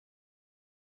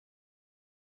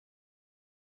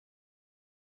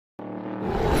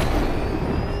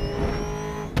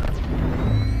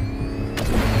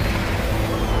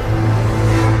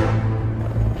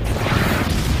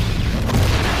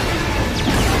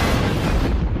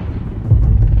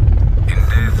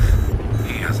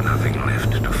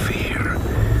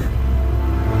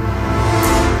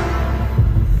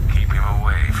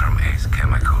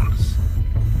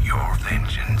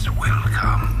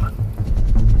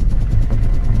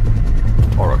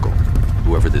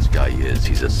is,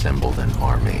 he's assembled an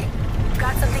army.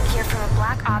 Got something here from a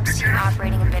black ops team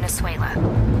operating in Venezuela.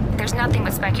 There's nothing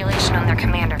but speculation on their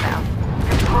commander, though.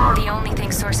 The only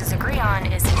thing sources agree on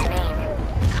is his name.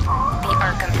 The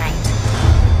Arkham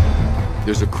Knight.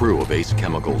 There's a crew of Ace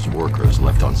Chemicals workers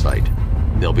left on site.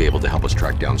 They'll be able to help us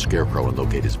track down Scarecrow and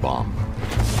locate his bomb.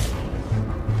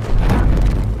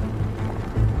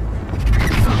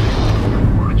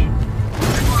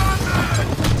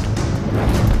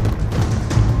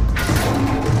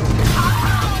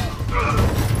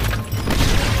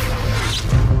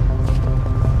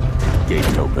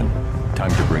 Gates open.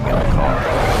 Time to bring in the car.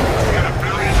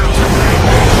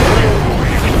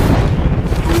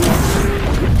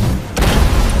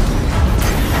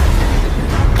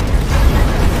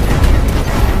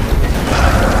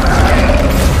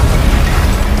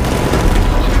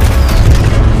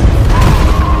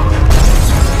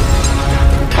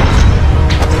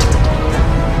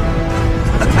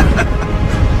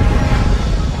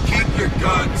 Keep your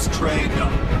guns trained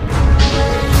up.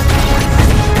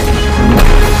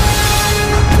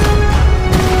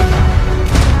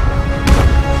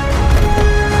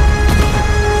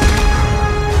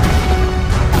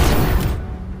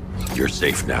 You're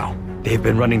safe now. They've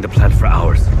been running the plant for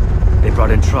hours. They brought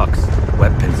in trucks,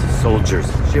 weapons, soldiers,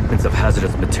 shipments of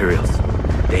hazardous materials.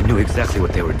 They knew exactly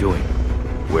what they were doing.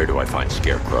 Where do I find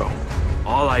Scarecrow?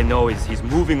 All I know is he's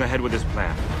moving ahead with his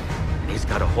plan. And he's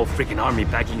got a whole freaking army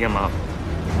backing him up.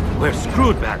 We're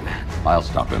screwed, Batman. I'll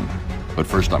stop him. But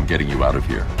first I'm getting you out of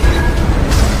here.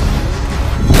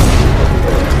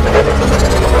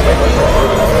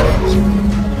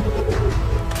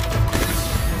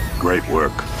 Great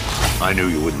work. I knew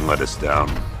you wouldn't let us down.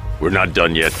 We're not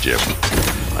done yet, Jim.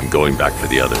 I'm going back for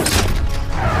the others.